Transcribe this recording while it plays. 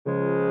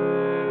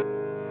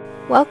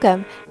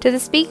Welcome to the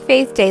Speak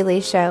Faith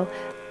Daily Show.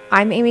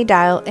 I'm Amy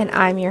Dial and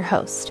I'm your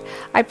host.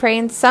 I pray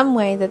in some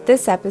way that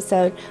this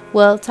episode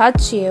will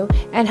touch you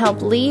and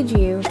help lead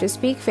you to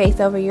speak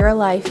faith over your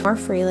life more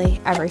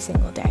freely every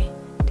single day.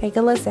 Take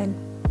a listen.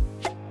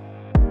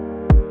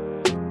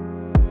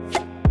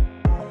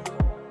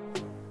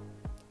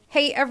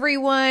 Hey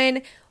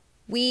everyone,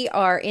 we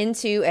are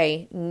into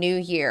a new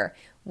year.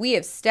 We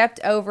have stepped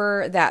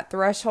over that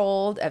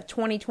threshold of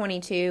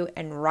 2022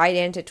 and right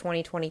into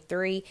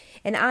 2023,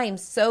 and I am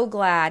so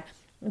glad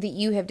that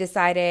you have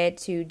decided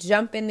to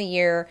jump in the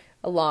year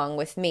along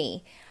with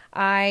me.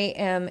 I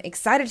am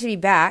excited to be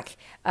back.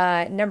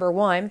 Number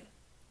one,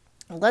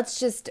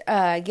 let's just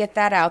get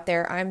that out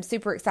there. I'm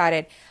super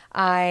excited.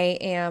 I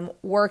am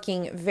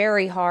working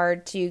very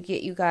hard to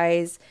get you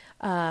guys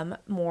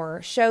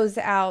more shows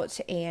out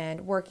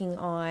and working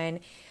on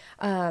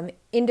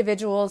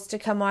individuals to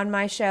come on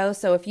my show.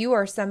 So if you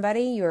are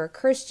somebody, you're a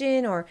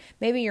Christian, or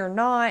maybe you're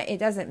not, it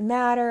doesn't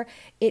matter.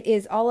 It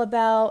is all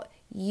about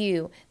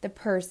you, the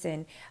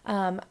person.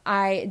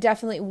 I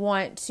definitely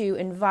want to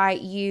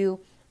invite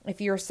you,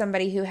 if you're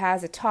somebody who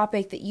has a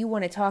topic that you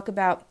want to talk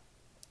about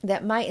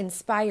that might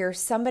inspire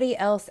somebody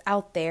else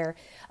out there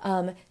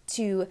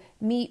to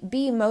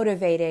be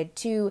motivated,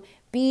 to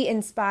be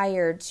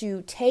inspired,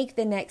 to take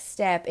the next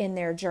step in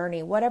their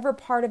journey, whatever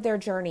part of their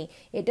journey.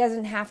 It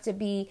doesn't have to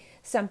be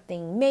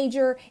something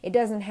major. It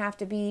doesn't have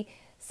to be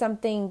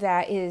something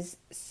that is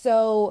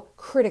so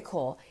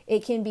critical.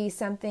 It can be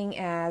something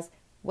as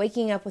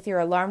waking up with your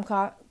alarm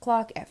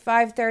clock at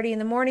 5:30 in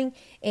the morning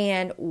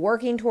and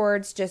working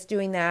towards just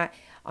doing that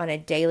on a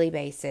daily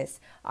basis.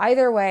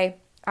 Either way,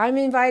 I'm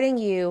inviting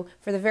you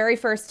for the very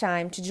first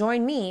time to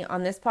join me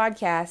on this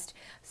podcast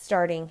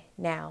starting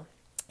now.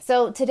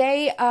 So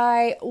today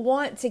I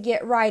want to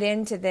get right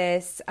into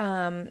this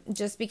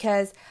just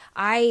because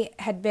I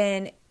had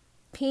been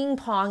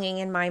ping-ponging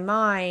in my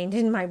mind,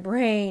 in my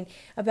brain,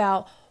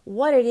 about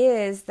what it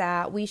is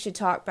that we should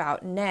talk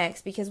about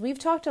next, because we've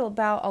talked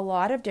about a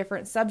lot of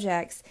different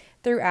subjects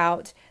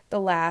throughout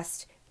the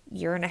last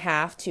year and a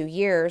half, 2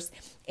 years,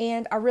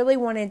 and I really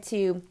wanted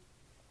to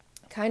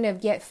kind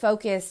of get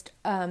focused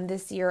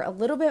this year a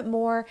little bit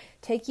more,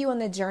 take you on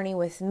the journey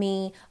with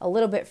me a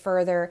little bit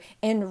further,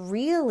 and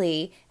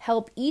really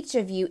help each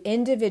of you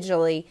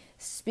individually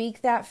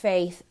speak that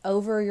faith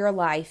over your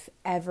life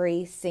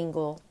every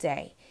single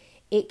day.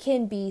 It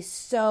can be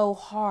so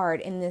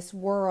hard in this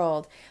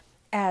world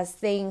as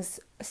things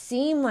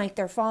seem like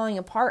they're falling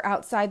apart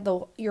outside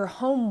your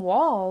home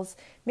walls.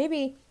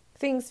 Maybe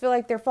things feel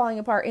like they're falling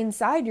apart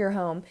inside your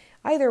home.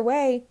 Either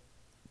way,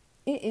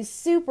 it is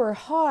super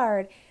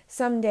hard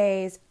some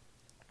days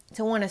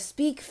to want to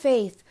speak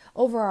faith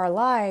over our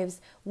lives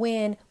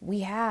when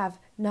we have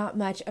not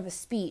much of a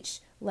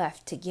speech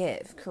left to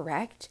give,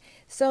 correct?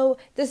 So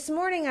this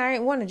morning I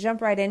want to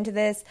jump right into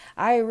this.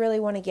 I really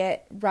want to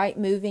get right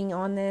moving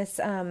on this.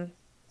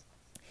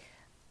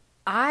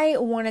 I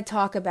want to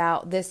talk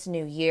about this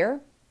new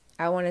year.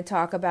 I want to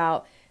talk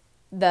about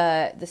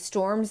the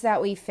storms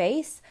that we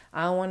face.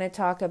 I want to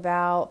talk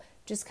about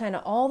just kind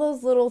of all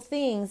those little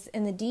things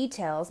and the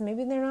details.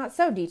 Maybe they're not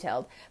so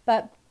detailed,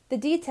 but the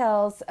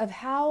details of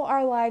how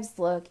our lives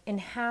look and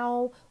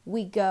how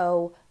we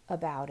go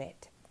about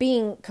it.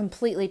 Being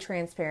completely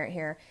transparent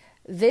here,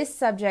 this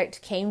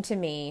subject came to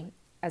me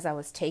as I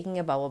was taking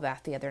a bubble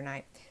bath the other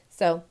night.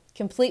 So,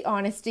 complete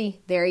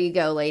honesty, there you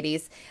go,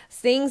 ladies.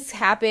 Things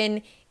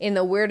happen in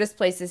the weirdest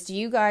places. Do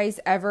you guys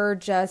ever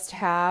just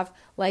have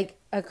like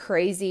a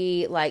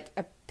crazy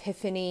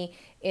epiphany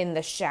in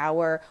the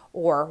shower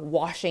or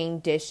washing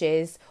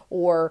dishes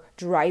or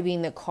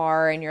driving the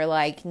car, and you're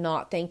like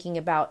not thinking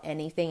about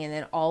anything, and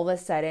then all of a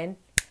sudden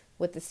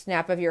with the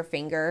snap of your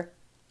finger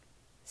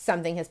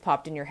something has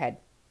popped in your head?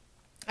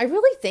 I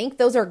really think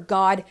those are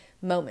God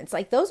moments.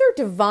 Like, those are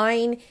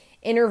divine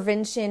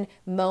intervention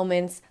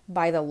moments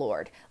by the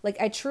Lord. Like,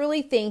 I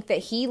truly think that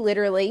he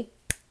literally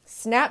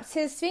snaps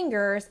his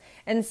fingers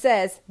and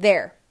says,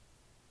 there,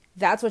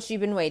 that's what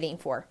you've been waiting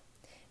for.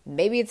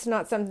 Maybe it's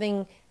not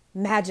something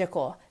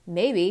magical.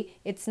 Maybe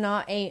it's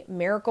not a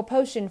miracle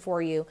potion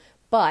for you,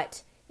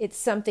 but it's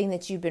something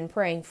that you've been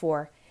praying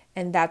for.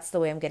 And that's the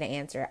way I'm going to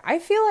answer it. I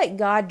feel like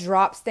God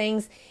drops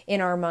things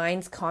in our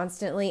minds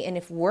constantly. And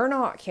if we're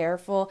not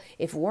careful,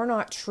 if we're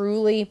not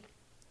truly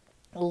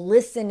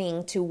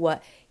listening to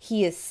what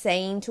he is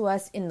saying to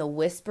us in the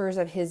whispers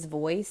of his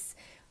voice,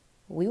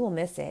 we will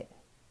miss it.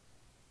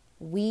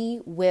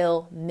 We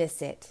will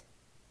miss it.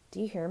 Do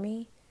you hear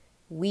me?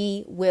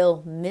 We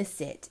will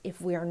miss it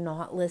if we are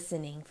not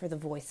listening for the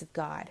voice of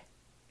God.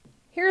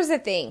 Here's the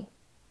thing.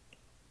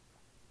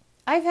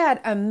 I've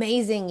had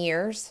amazing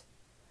years.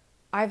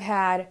 I've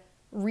had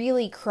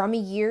really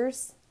crummy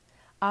years.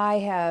 I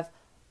have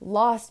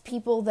lost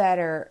people that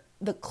are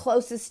the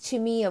closest to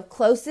me of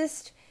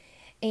closest,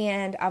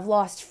 and I've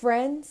lost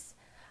friends.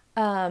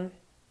 We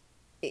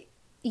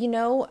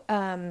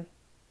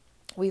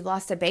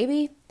lost a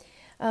baby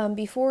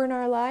before in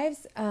our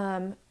lives.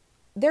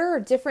 There are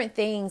different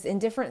things in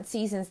different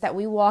seasons that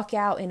we walk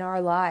out in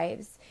our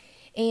lives.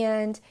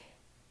 And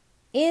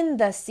in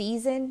the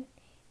season,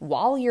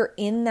 while you're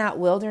in that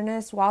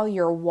wilderness, while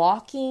you're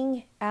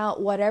walking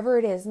out whatever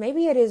it is,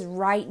 maybe it is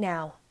right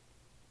now.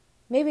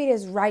 Maybe it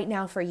is right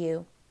now for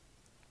you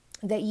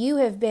that you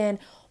have been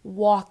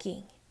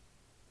walking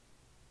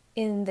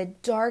in the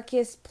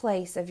darkest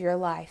place of your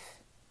life.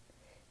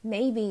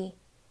 Maybe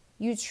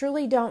you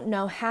truly don't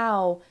know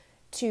how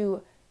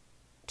to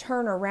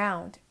turn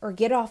around or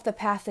get off the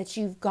path that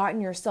you've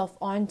gotten yourself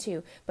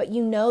onto, but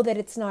you know that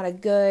it's not a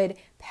good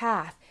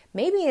path.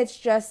 Maybe it's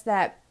just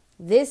that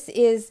this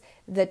is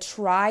the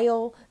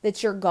trial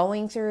that you're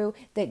going through,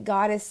 that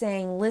God is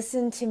saying,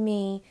 listen to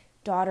me,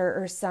 daughter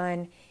or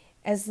son.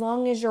 As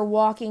long as you're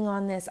walking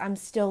on this, I'm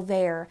still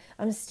there.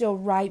 I'm still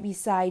right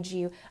beside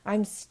you.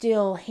 I'm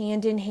still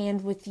hand in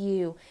hand with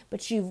you.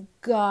 But you've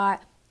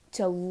got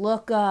to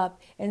look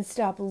up and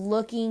stop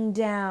looking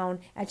down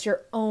at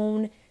your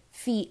own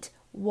feet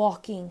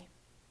walking.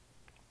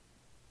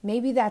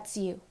 Maybe that's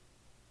you.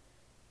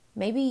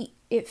 Maybe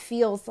it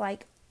feels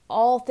like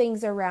all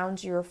things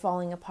around you are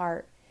falling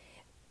apart.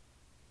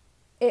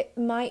 It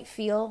might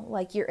feel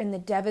like you're in the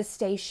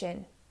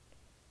devastation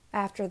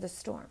after the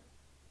storm,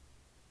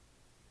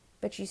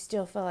 but you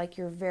still feel like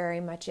you're very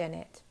much in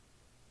it.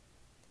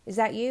 Is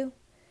that you?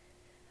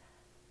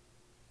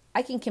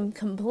 I can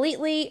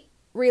completely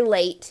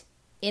relate,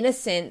 in a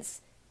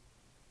sense,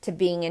 to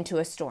being into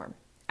a storm.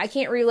 I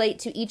can't relate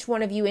to each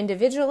one of you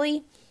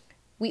individually.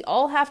 We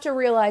all have to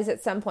realize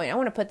at some point, I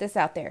want to put this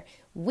out there,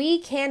 we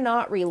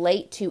cannot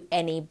relate to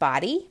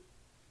anybody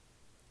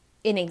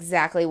in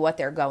exactly what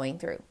they're going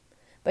through.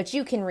 But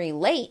you can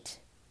relate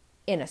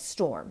in a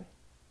storm.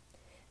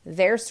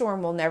 Their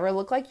storm will never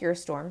look like your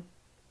storm.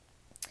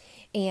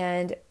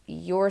 And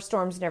your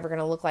storm's never going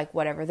to look like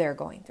whatever they're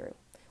going through.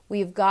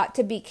 We've got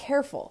to be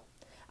careful.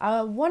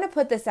 I want to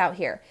put this out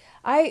here.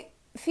 I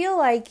feel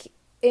like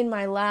in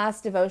my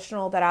last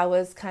devotional that I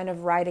was kind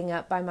of writing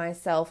up by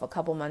myself a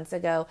couple months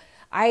ago,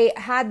 I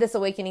had this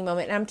awakening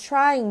moment, and I'm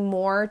trying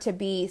more to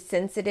be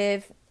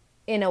sensitive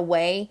in a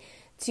way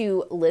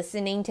to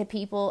listening to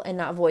people and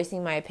not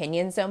voicing my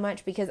opinion so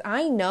much, because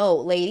I know,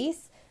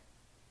 ladies,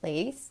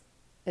 this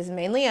is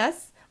mainly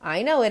us.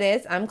 I know it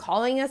is. I'm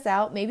calling us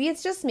out. Maybe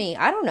it's just me.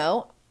 I don't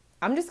know.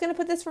 I'm just going to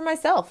put this for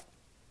myself.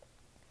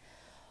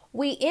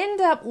 We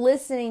end up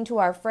listening to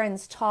our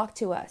friends talk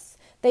to us.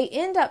 They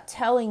end up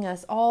telling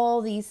us all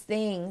these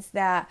things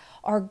that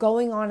are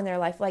going on in their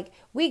life. Like,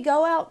 we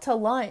go out to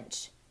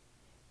lunch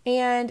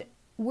and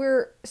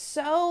we're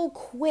so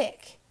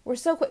quick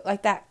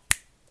like that.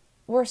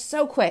 We're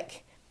so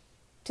quick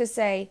to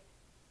say,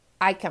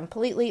 I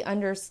completely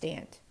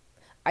understand.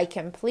 I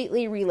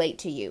completely relate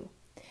to you.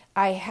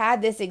 I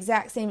had this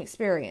exact same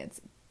experience.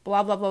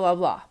 Blah, blah, blah, blah,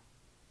 blah.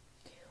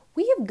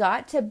 We have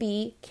got to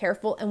be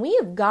careful, and we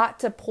have got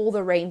to pull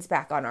the reins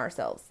back on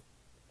ourselves.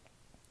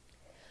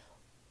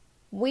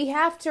 We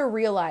have to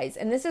realize,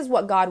 and this is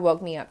what God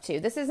woke me up to.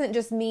 This isn't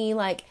just me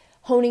like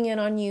honing in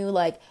on you,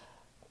 like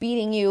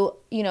beating you,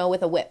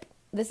 with a whip.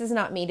 This is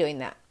not me doing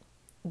that.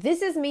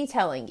 This is me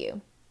telling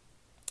you,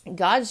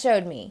 God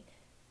showed me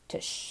to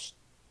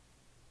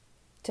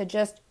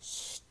just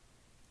shh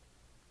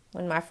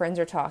when my friends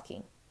are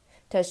talking,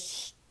 to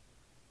shh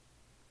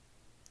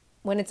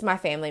when it's my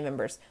family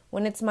members,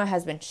 when it's my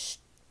husband. Shh.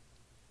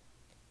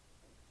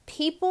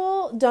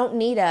 People don't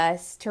need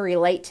us to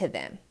relate to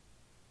them.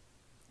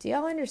 Do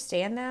y'all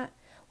understand that?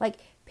 Like,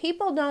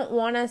 people don't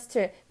want us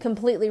to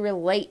completely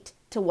relate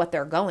to what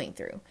they're going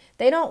through.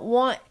 They don't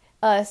want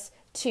us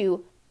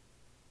to,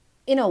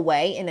 in a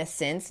way, in a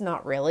sense,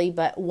 not really,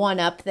 but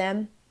one-up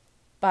them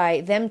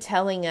by them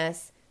telling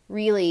us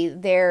really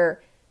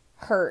their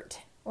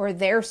hurt or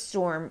their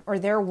storm or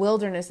their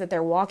wilderness that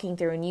they're walking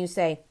through. And you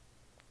say,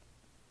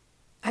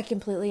 I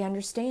completely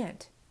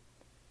understand.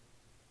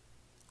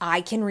 I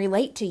can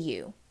relate to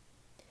you.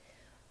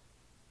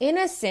 In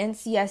a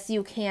sense, yes,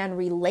 you can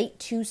relate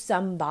to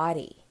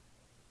somebody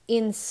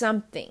in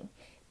something,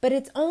 but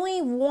it's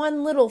only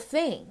one little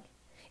thing.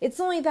 It's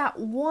only that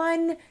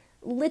one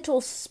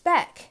little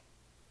speck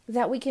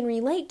that we can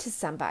relate to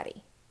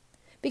somebody,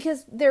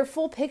 because their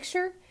full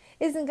picture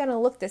isn't going to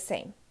look the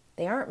same.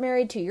 They aren't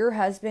married to your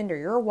husband or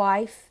your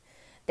wife.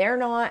 They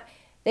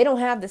don't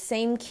have the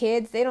same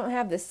kids. They don't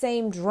have the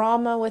same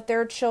drama with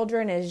their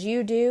children as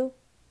you do.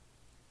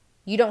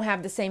 You don't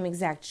have the same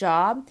exact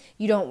job.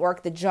 You don't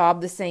work the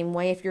job the same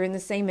way if you're in the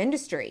same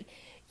industry.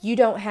 You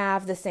don't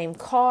have the same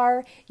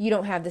car. You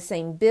don't have the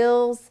same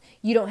bills.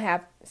 You don't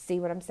have, see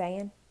what I'm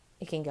saying?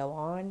 It can go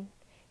on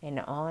and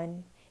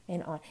on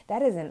and on.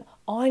 That is an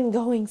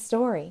ongoing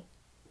story.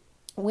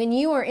 When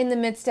you are in the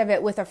midst of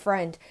it with a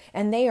friend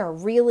and they are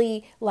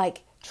really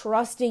like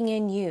trusting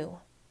in you,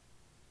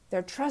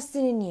 they're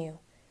trusting in you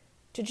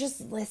to just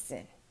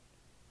listen.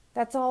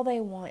 That's all they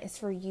want, is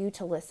for you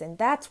to listen.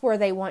 That's where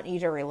they want you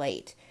to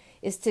relate,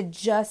 is to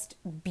just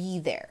be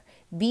there.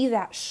 Be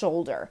that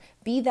shoulder.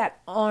 Be that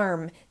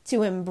arm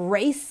to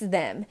embrace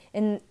them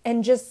and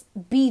just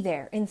be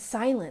there in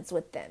silence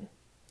with them.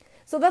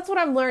 So that's what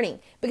I'm learning,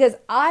 because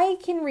I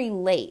can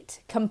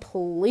relate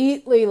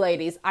completely,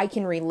 ladies. I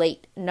can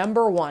relate,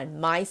 number one,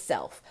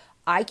 myself.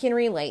 I can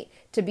relate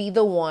to be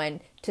the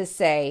one to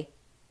say,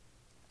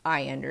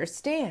 I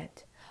understand.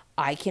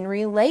 I can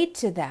relate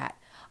to that.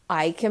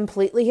 I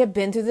completely have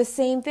been through the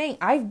same thing.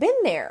 I've been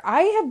there.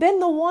 I have been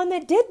the one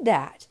that did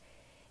that.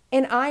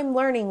 And I'm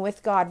learning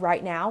with God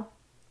right now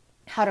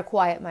how to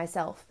quiet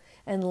myself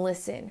and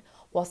listen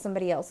while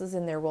somebody else is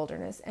in their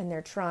wilderness and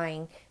they're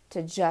trying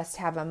to just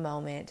have a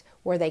moment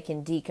where they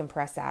can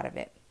decompress out of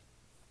it.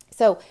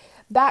 So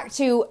back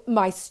to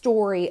my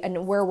story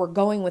and where we're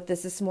going with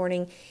this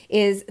morning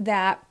is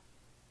that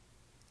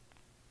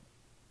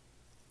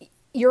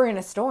you're in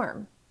a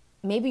storm.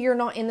 Maybe you're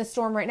not in the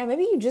storm right now.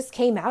 Maybe you just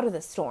came out of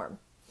the storm.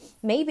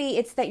 Maybe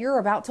it's that you're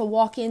about to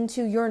walk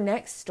into your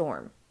next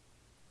storm.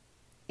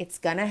 It's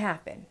going to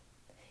happen.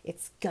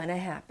 It's going to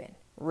happen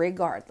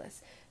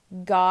regardless.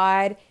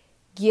 God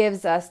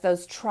gives us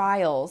those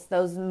trials,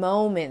 those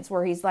moments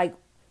where he's like,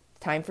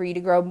 time for you to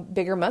grow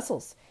bigger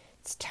muscles.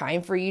 It's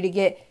time for you to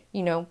get,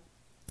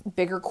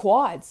 bigger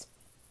quads.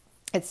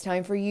 It's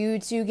time for you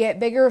to get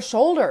bigger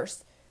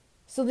shoulders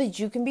so that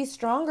you can be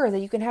stronger, that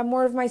you can have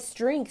more of my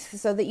strength,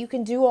 so that you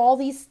can do all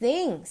these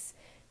things.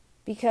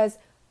 Because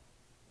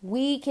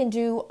we can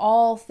do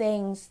all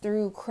things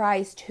through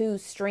Christ who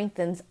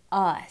strengthens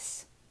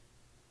us.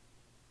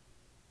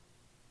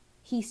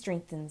 He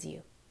strengthens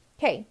you.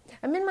 Okay,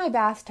 I'm in my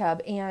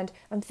bathtub and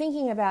I'm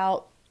thinking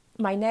about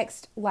my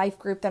next life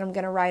group that I'm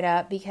going to write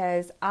up,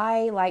 because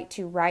I like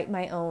to write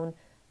my own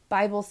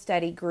Bible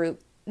study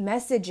group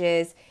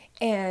messages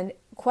and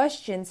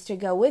questions to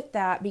go with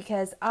that,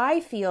 because I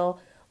feel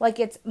like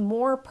it's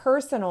more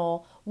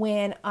personal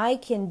when I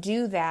can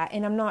do that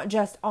and I'm not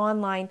just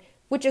online,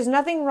 which is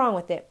nothing wrong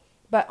with it,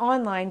 but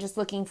online just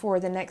looking for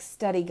the next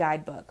study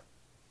guidebook.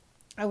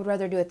 I would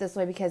rather do it this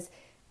way because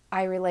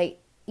I relate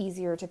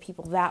easier to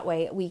people that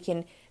way.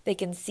 They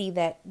can see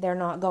that they're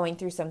not going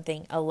through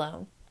something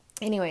alone.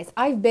 Anyways,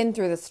 I've been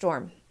through the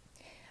storm.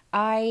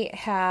 I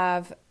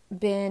have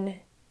been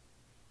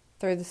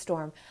through the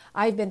storm.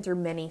 I've been through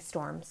many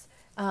storms.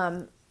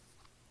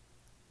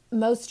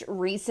 Most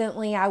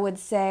recently, I would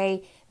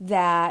say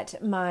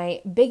that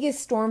my biggest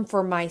storm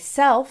for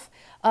myself,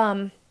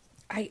 I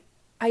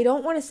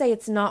don't want to say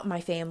it's not my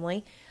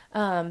family,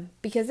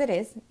 because it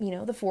is,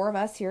 the four of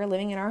us here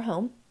living in our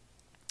home.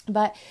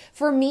 But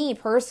for me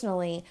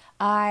personally,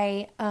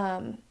 I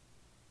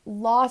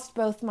lost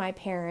both my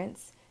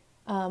parents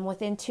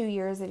within 2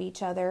 years of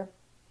each other.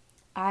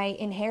 I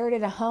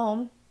inherited a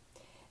home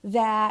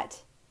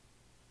that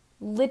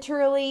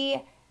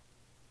literally,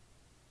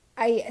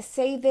 I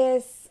say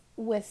this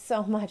with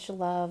so much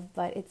love,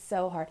 but it's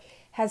so hard,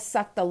 has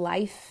sucked the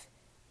life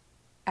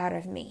out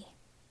of me.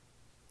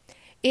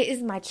 It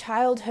is my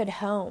childhood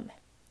home.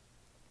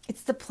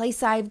 It's the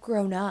place I've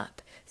grown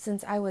up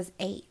since I was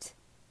 8.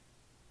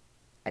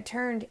 I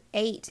turned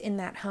 8 in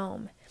that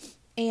home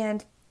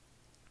and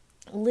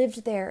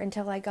lived there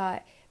until I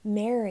got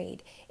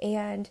married,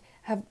 and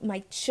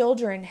my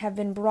children have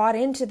been brought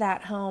into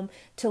that home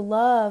to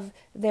love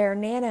their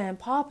Nana and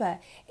Papa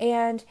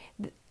and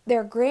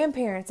their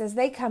grandparents as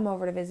they come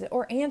over to visit,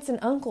 or aunts and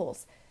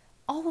uncles,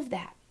 all of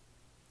that.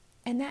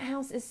 And that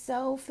house is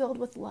so filled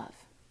with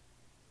love.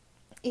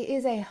 It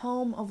is a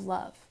home of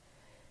love.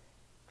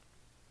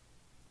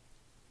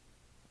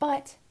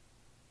 But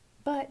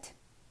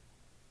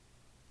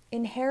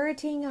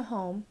inheriting a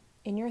home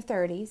in your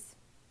 30s,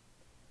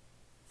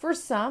 for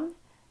some,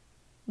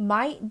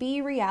 might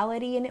be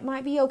reality and it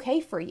might be okay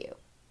for you.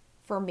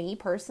 For me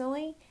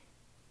personally,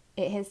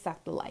 it has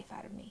sucked the life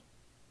out of me.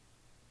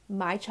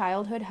 My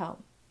childhood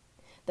home,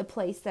 the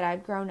place that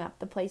I've grown up,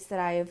 the place that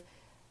I have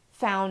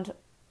found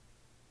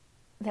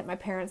that my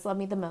parents love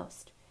me the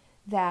most,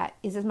 that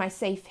is my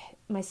safe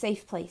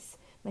place,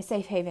 my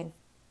safe haven,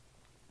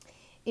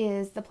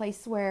 is the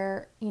place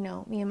where,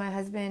 me and my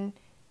husband,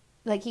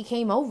 like, he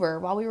came over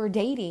while we were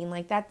dating,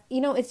 like that,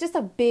 it's just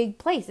a big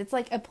place. It's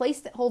like a place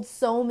that holds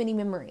so many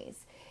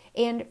memories.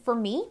 And for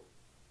me,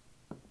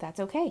 that's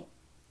okay.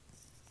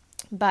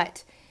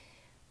 But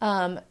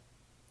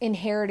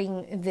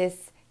inheriting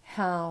this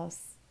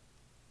house,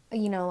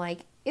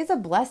 is a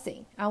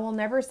blessing. I will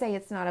never say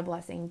it's not a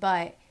blessing,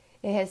 but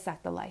it has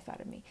sucked the life out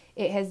of me.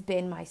 It has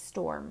been my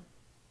storm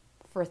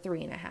for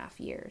 3.5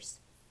 years.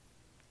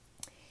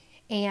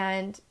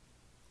 And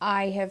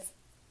I have,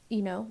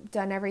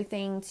 done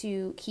everything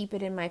to keep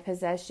it in my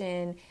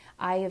possession.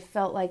 I have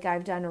felt like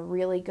I've done a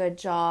really good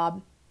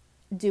job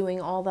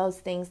doing all those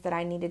things that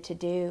I needed to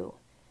do.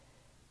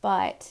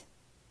 But,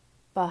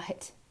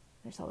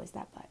 there's always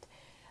that but.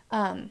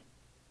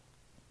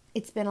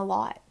 It's been a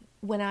lot.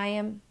 When I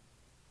am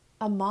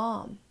a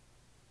mom,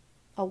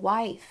 a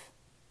wife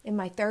in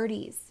my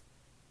 30s,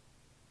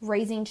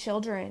 raising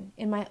children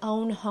in my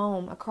own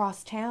home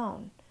across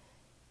town,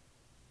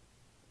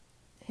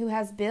 who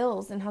has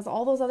bills and has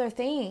all those other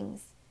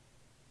things,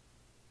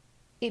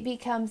 it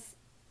becomes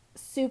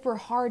super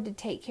hard to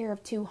take care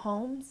of 2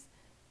 homes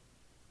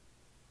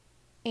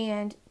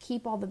and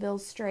keep all the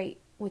bills straight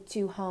with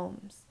 2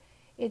 homes.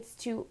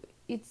 It's a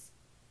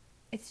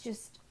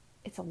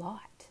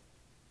lot.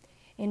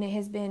 And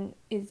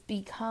it's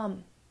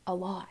become a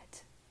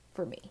lot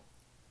for me.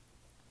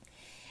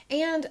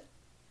 And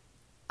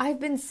I've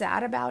been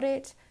sad about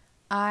it.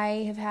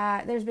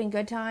 There's been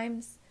good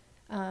times,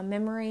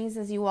 memories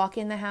as you walk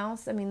in the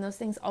house. I mean, those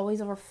things always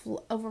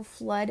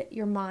overflood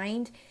your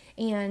mind.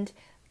 And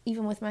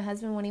even with my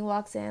husband, when he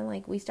walks in,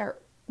 like we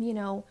start,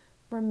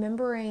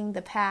 remembering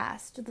the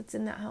past that's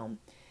in that home.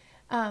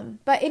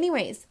 But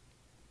anyways,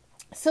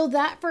 so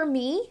that for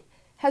me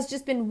has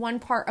just been one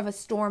part of a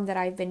storm that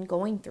I've been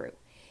going through.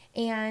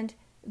 And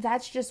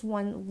that's just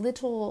one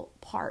little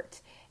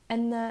part.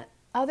 And the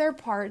other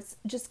parts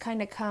just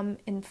kind of come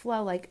and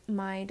flow. Like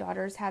my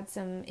daughter's had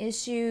some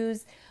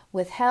issues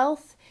with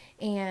health,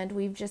 and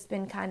we've just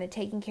been kind of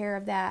taking care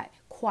of that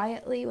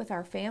quietly with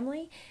our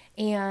family.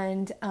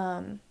 And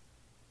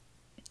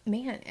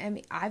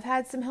I've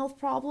had some health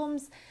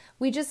problems.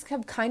 We just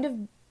have kind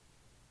of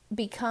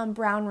become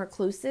brown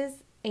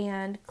recluses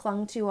and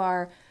clung to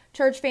our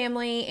church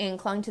family and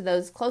clung to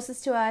those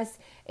closest to us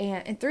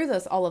and through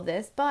all of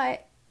this,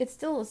 but it's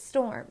still a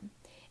storm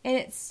and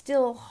it's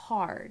still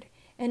hard.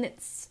 And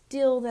it's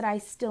still that I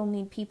still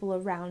need people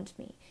around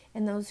me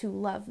and those who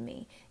love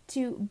me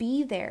to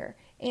be there.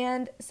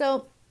 And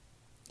so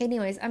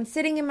anyways, I'm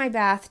sitting in my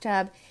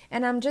bathtub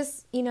and I'm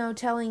just,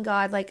 telling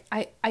God, like,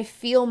 I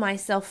feel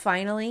myself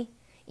finally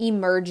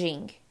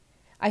emerging.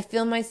 I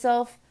feel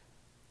myself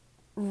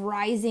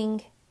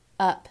rising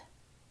up.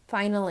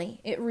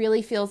 Finally, it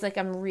really feels like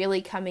I'm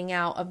really coming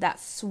out of that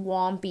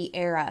swampy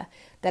era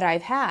that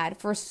I've had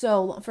for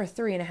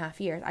 3.5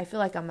 years. I feel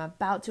like I'm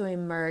about to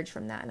emerge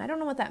from that. And I don't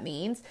know what that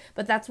means,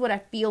 but that's what I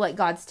feel like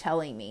God's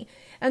telling me.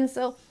 And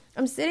so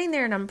I'm sitting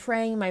there and I'm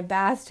praying in my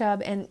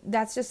bathtub, and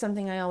that's just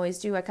something I always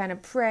do. I kind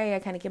of pray, I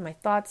kind of give my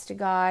thoughts to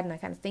God, and I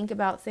kind of think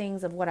about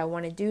things of what I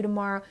want to do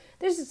tomorrow.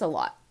 There's just a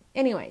lot.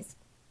 Anyways.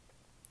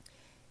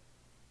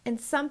 And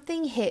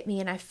something hit me,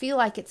 and I feel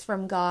like it's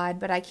from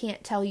God, but I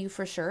can't tell you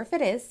for sure if it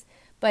is,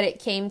 but it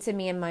came to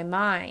me in my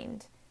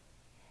mind.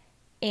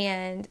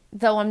 And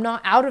though I'm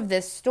not out of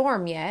this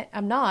storm yet,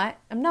 I'm not,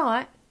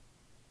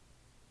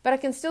 but I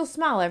can still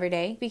smile every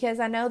day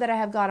because I know that I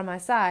have God on my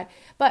side,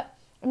 but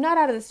I'm not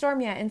out of the storm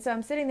yet. And so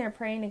I'm sitting there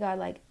praying to God,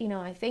 like,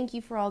 I thank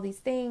you for all these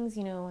things.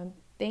 I'm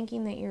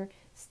thanking that you're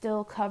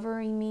still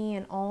covering me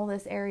in all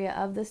this area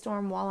of the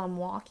storm while I'm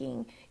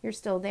walking. You're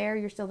still there.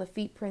 You're still the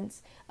feet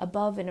prints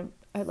above and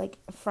like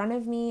in front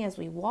of me as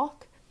we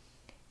walk,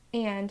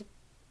 and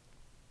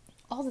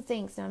all the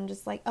things. And I'm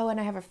just like,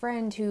 and I have a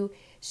friend who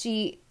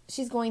she's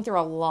going through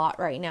a lot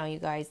right now, you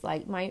guys.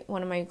 Like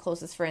one of my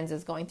closest friends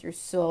is going through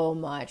so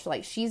much.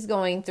 Like she's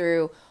going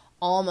through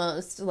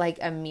almost like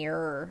a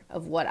mirror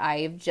of what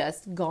I've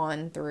just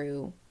gone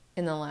through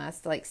in the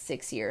last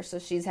 6 years. So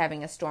she's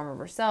having a storm of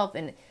herself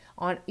and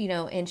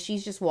and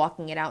she's just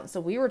walking it out.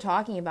 So we were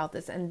talking about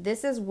this, and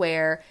this is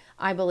where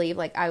I believe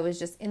I was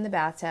just in the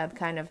bathtub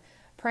kind of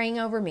praying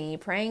over me,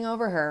 praying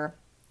over her.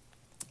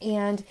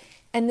 And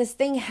this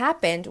thing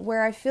happened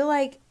where I feel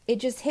like it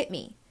just hit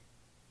me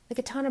like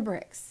a ton of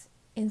bricks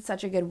in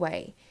such a good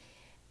way.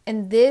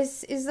 And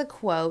this is the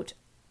quote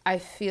I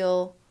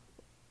feel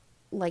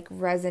like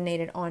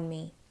resonated on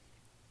me.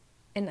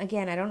 And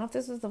again, I don't know if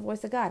this was the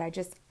voice of God.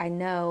 I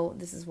know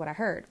this is what I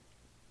heard.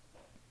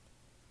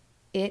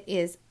 It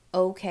is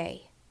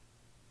okay.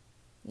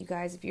 You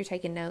guys, if you're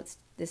taking notes,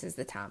 this is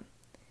the time.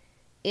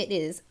 It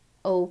is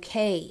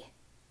okay.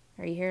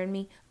 Are you hearing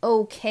me?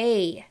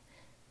 Okay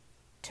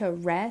to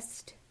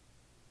rest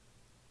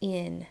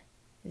in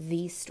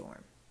the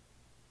storm.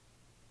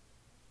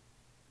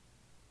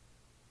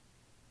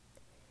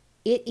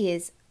 It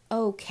is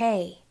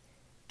okay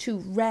to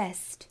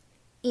rest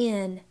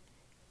in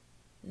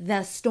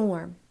the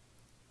storm.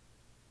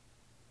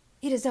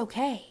 It is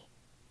okay.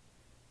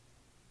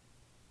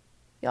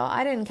 Y'all,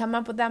 I didn't come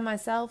up with that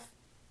myself.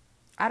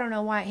 I don't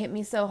know why it hit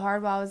me so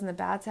hard while I was in the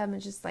bathtub. It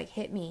just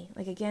hit me.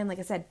 Again, like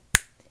I said,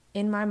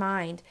 in my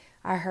mind,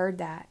 I heard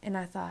that and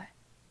I thought,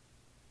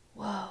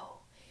 whoa.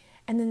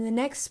 And then the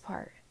next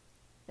part,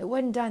 it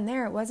wasn't done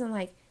there. It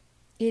wasn't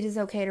it is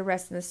okay to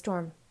rest in the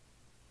storm.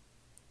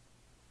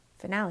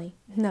 Finale.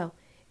 No,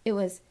 it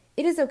was,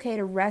 it is okay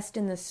to rest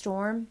in the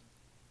storm.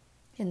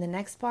 And the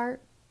next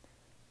part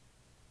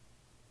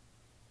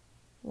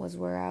was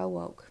where I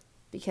awoke.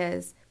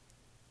 Because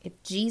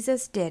if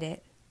Jesus did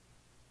it,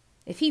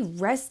 if he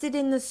rested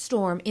in the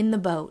storm, in the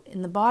boat,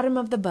 in the bottom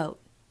of the boat,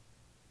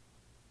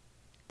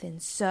 then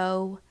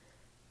so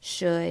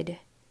should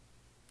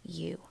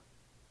you.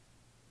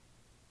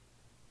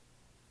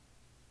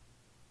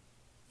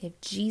 If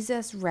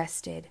Jesus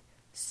rested,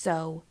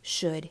 so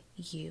should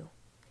you.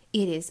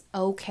 It is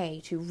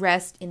okay to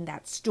rest in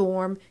that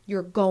storm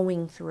you're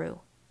going through.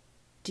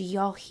 Do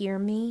y'all hear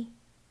me?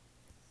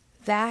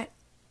 That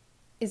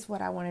is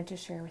what I wanted to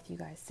share with you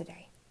guys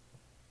today.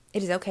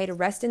 It is okay to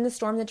rest in the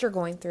storm that you're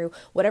going through.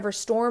 Whatever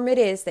storm it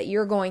is that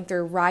you're going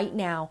through right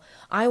now,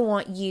 I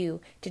want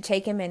you to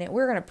take a minute.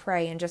 We're going to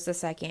pray in just a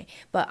second,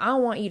 but I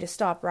want you to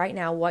stop right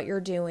now what you're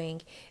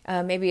doing.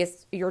 Maybe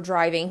you're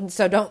driving,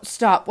 so don't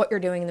stop what you're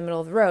doing in the middle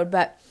of the road,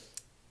 but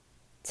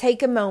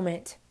take a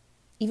moment,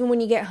 even when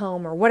you get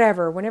home or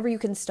whatever, whenever you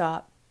can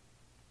stop,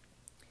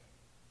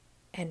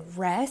 and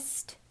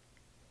rest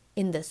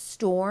in the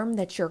storm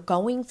that you're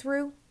going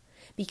through,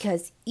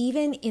 because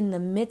even in the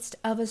midst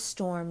of a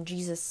storm,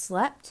 Jesus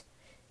slept,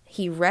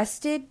 he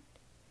rested,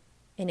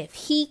 and if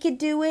he could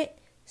do it,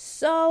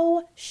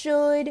 so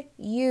should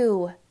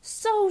you.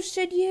 So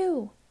should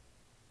you.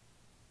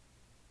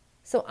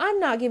 So I'm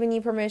not giving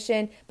you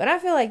permission, but I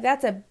feel like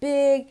that's a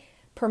big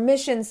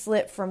permission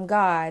slip from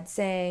God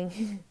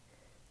saying,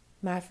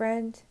 my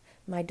friend,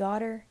 my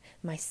daughter,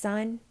 my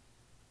son,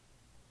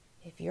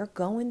 if you're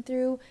going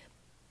through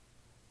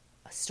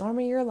a storm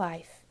of your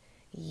life,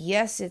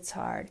 yes, it's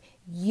hard.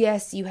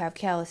 Yes, you have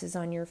calluses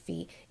on your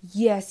feet.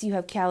 Yes, you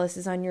have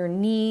calluses on your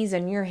knees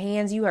and your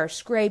hands. You are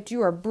scraped.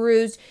 You are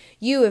bruised.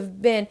 You have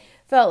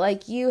felt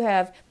like you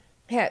have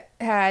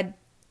had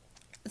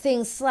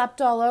things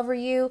slapped all over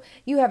you.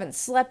 You haven't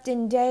slept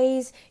in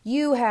days.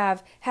 You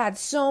have had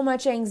so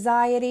much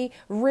anxiety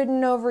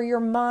ridden over your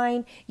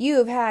mind. You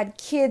have had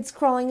kids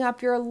crawling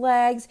up your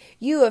legs.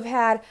 You have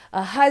had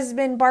a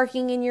husband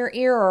barking in your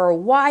ear, or a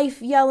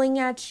wife yelling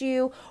at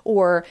you,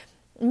 or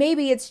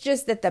maybe it's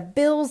just that the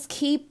bills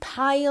keep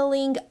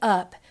piling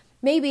up.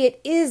 Maybe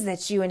it is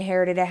that you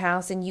inherited a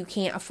house and you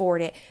can't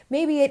afford it.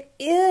 Maybe it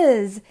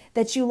is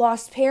that you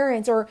lost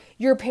parents, or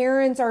your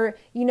parents are,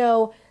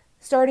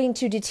 starting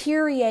to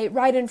deteriorate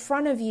right in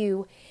front of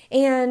you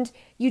and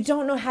you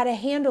don't know how to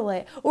handle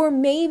it. Or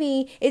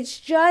maybe it's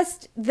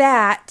just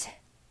that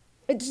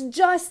the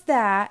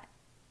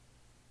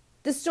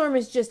storm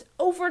has just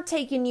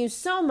overtaken you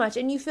so much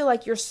and you feel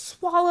like you're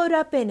swallowed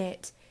up in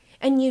it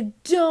and you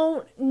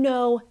don't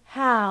know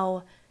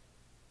how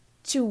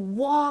to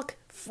walk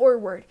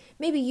forward.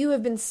 Maybe you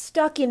have been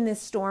stuck in this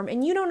storm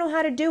and you don't know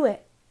how to do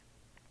it.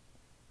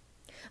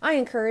 I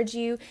encourage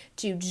you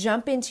to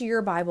jump into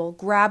your Bible,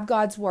 grab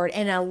God's word,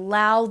 and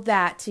allow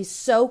that to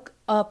soak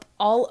up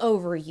all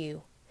over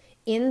you,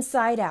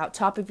 inside out,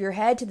 top of your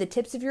head to the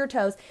tips of your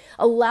toes.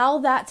 Allow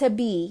that to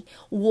be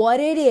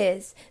what it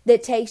is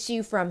that takes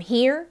you from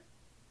here,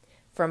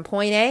 from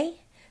point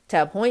A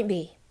to point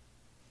B,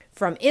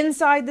 from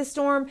inside the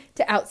storm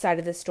to outside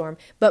of the storm.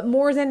 But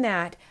more than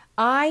that,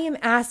 I am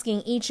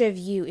asking each of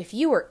you, if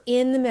you are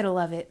in the middle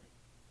of it,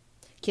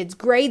 kids'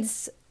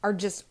 grades are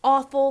just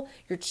awful.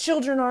 Your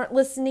children aren't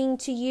listening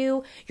to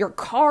you. Your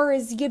car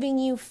is giving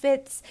you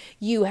fits.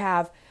 You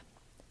have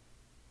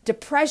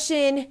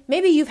depression.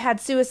 Maybe you've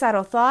had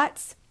suicidal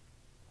thoughts.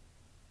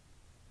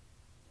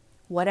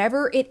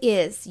 Whatever it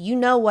is, you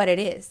know what it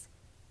is.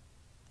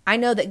 I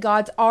know that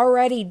God's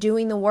already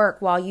doing the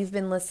work while you've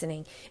been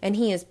listening, and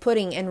he is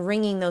putting and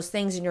ringing those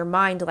things in your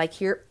mind like,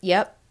 here,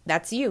 yep,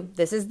 that's you.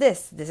 This is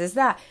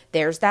that.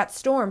 There's that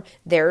storm.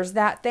 There's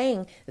that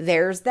thing.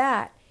 There's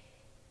that.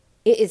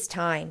 It is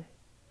time.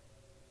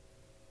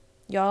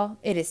 Y'all,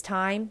 it is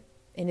time.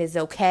 It is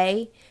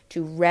okay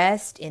to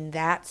rest in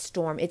that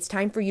storm. It's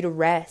time for you to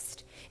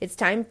rest. It's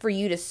time for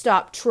you to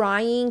stop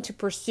trying to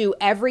pursue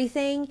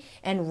everything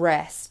and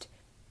rest.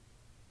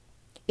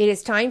 It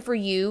is time for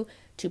you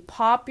to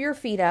pop your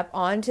feet up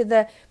onto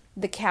the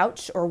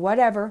couch or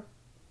whatever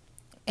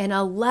and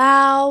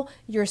allow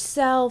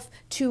yourself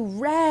to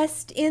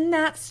rest in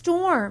that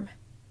storm.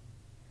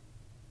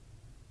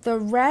 The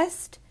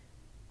rest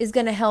is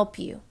going to help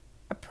you.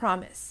 I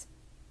promise.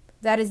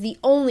 That is the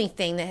only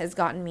thing that has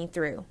gotten me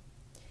through.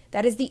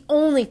 That is the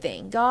only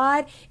thing.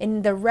 God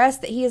and the rest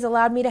that he has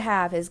allowed me to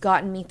have has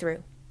gotten me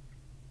through.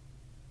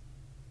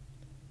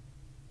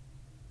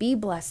 Be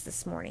blessed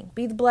this morning.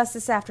 Be blessed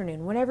this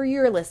afternoon, whenever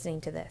you're listening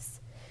to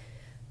this.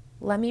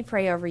 Let me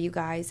pray over you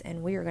guys,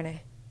 and we are going to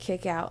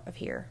kick out of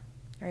here.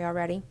 Are y'all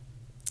ready?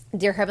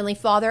 Dear Heavenly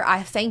Father,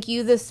 I thank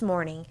you this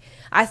morning.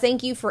 I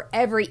thank you for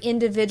every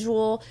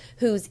individual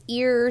whose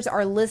ears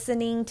are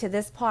listening to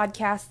this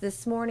podcast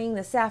this morning,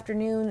 this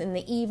afternoon, in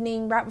the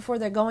evening, right before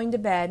they're going to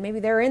bed. Maybe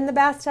they're in the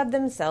bathtub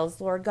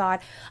themselves, Lord God.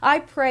 I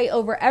pray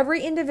over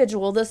every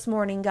individual this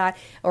morning, God,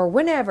 or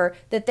whenever,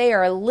 that they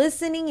are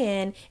listening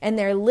in and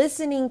they're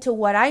listening to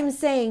what I'm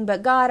saying.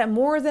 But God,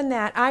 more than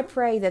that, I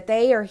pray that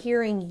they are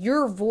hearing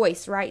your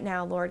voice right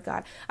now, Lord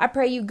God. I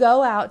pray you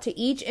go out to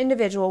each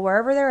individual,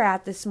 wherever they're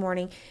at this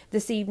morning,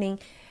 this evening,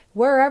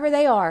 wherever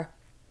they are,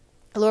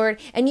 Lord,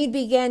 and you'd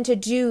begin to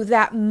do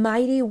that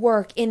mighty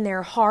work in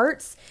their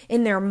hearts,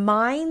 in their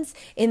minds,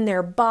 in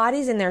their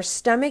bodies, in their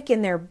stomach,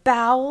 in their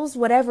bowels,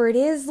 whatever it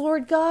is,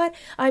 Lord God.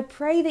 I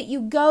pray that you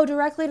go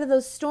directly to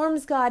those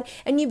storms, God,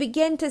 and you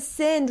begin to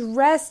send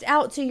rest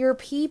out to your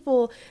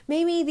people.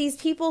 Maybe these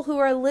people who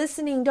are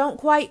listening don't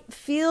quite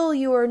feel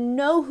you or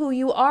know who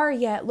you are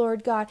yet,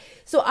 Lord God.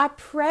 So I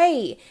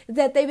pray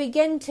that they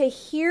begin to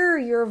hear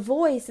your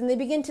voice and they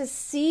begin to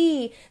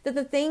see that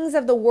the things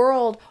of the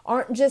world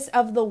aren't just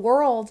of the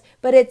world,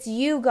 but it's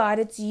you, God.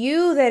 It's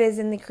you that is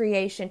in the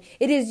creation.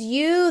 It is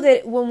you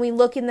that when we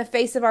look in the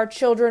face of our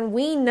children,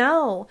 we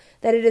know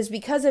that it is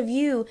because of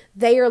you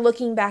they are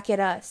looking back at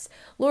us.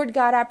 Lord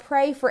God, I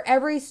pray for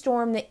every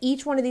storm that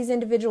each one of these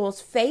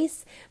individuals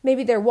face.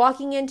 Maybe they're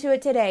walking into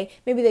it today.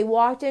 Maybe they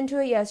walked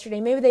into it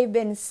yesterday. Maybe they've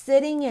been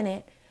sitting in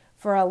it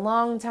for a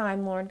long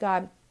time, Lord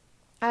God.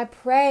 I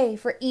pray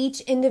for each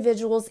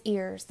individual's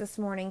ears this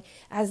morning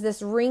as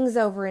this rings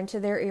over into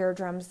their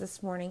eardrums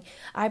this morning.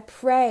 I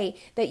pray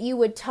that you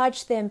would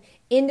touch them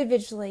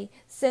individually,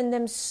 send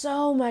them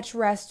so much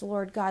rest,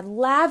 Lord God.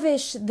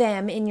 Lavish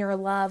them in your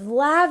love.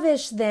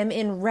 Lavish them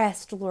in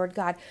rest, Lord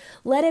God.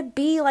 Let it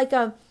be like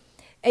a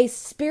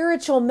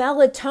spiritual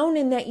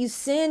melatonin that you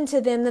send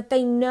to them, that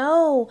they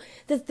know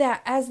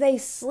that as they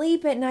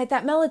sleep at night,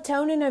 that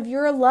melatonin of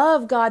your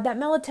love, God, that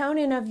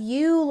melatonin of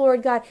you,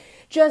 Lord God,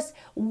 just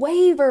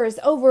wavers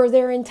over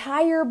their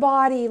entire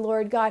body,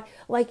 Lord God,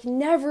 like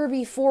never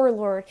before,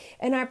 Lord.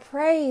 And I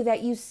pray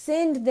that you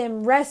send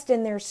them rest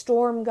in their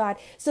storm, God,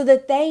 so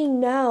that they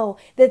know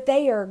that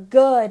they are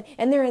good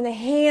and they're in the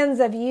hands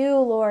of you,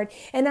 Lord.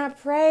 And I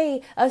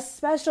pray a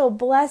special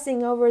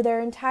blessing over their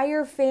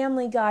entire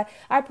family, God.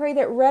 I pray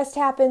that rest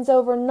happens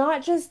over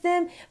not just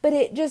them, but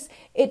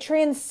it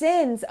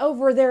transcends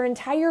over their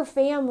entire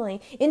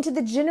family into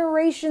the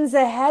generations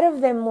ahead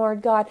of them,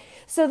 Lord God,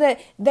 so that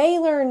they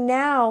learn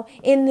now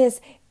in this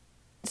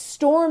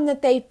storm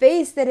that they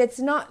face that it's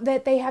not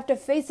that they have to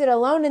face it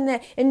alone, and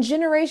that in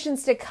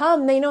generations to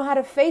come they know how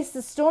to face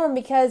the storm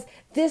because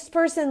this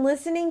person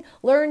listening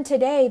learned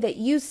today that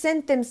you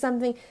sent them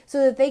something so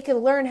that they could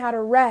learn how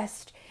to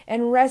rest.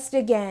 And rest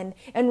again,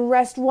 and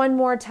rest one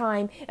more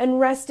time,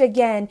 and rest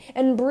again,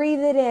 and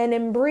breathe it in,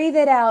 and breathe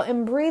it out,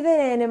 and breathe it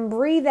in, and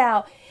breathe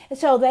out.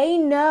 So they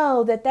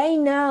know that they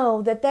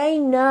know that they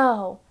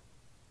know,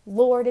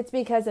 Lord, it's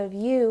because of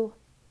you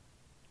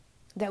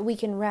that we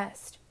can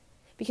rest.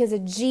 Because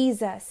of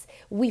Jesus,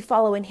 we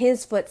follow in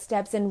his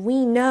footsteps, and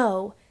we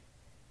know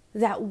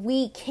that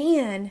we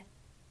can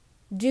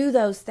do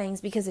those things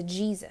because of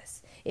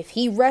Jesus. If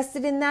he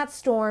rested in that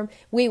storm,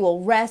 we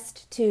will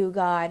rest too,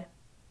 God.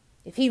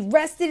 If he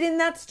rested in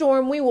that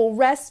storm, we will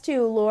rest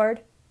too,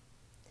 Lord.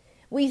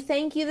 We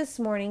thank you this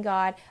morning,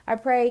 God. I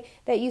pray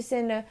that you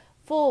send a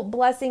full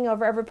blessing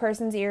over every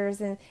person's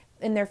ears and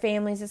their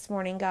families this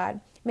morning,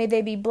 God. May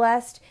they be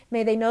blessed.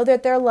 May they know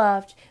that they're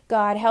loved.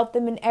 God, help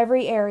them in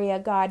every area,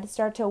 God.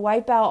 Start to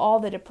wipe out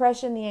all the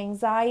depression, the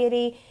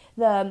anxiety,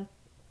 the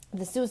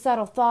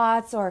suicidal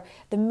thoughts, or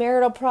the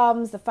marital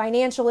problems, the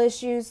financial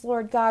issues,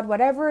 Lord God,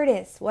 whatever it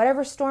is,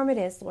 whatever storm it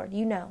is, Lord,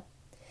 you know.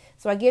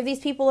 So I give these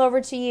people over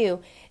to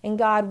you. And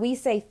God, we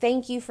say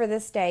thank you for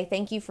this day.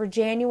 Thank you for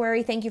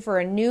January. Thank you for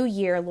a new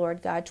year,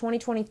 Lord God.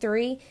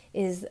 2023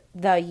 is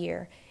the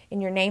year.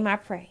 In your name I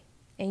pray.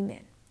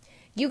 Amen.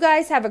 You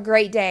guys have a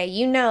great day.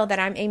 You know that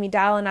I'm Amy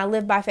Dial and I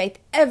live by faith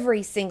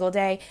every single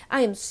day. I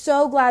am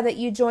so glad that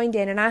you joined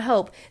in, and I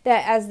hope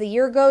that as the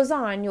year goes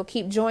on, you'll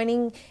keep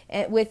joining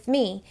with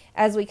me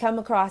as we come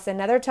across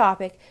another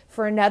topic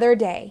for another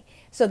day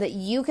so that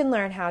you can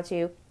learn how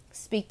to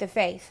speak the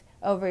faith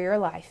over your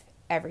life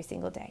every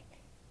single day.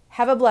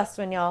 Have a blessed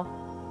one,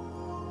 y'all.